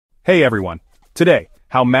Hey everyone. Today,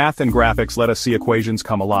 how math and graphics let us see equations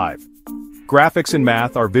come alive. Graphics in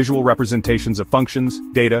math are visual representations of functions,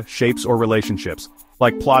 data, shapes, or relationships,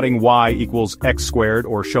 like plotting y equals x squared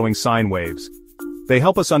or showing sine waves. They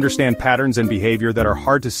help us understand patterns and behavior that are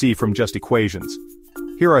hard to see from just equations.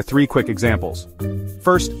 Here are 3 quick examples.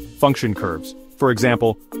 First, function curves. For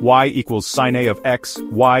example, y equals sine A of x,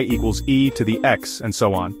 y equals e to the x, and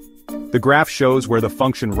so on. The graph shows where the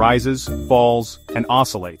function rises, falls, and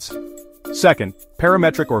oscillates. Second,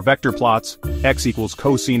 parametric or vector plots, x equals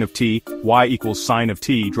cosine of t, y equals sine of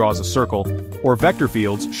t draws a circle, or vector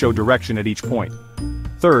fields show direction at each point.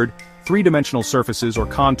 Third, three-dimensional surfaces or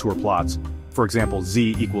contour plots. For example,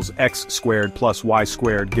 z equals x squared plus y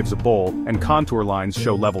squared gives a bowl, and contour lines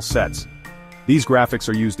show level sets. These graphics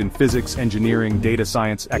are used in physics, engineering, data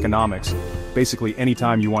science, economics, basically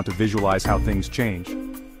anytime you want to visualize how things change.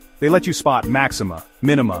 They let you spot maxima,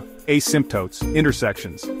 minima, asymptotes,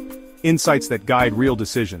 intersections, insights that guide real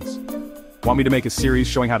decisions. Want me to make a series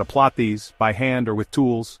showing how to plot these, by hand or with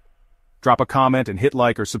tools? Drop a comment and hit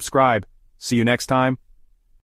like or subscribe. See you next time.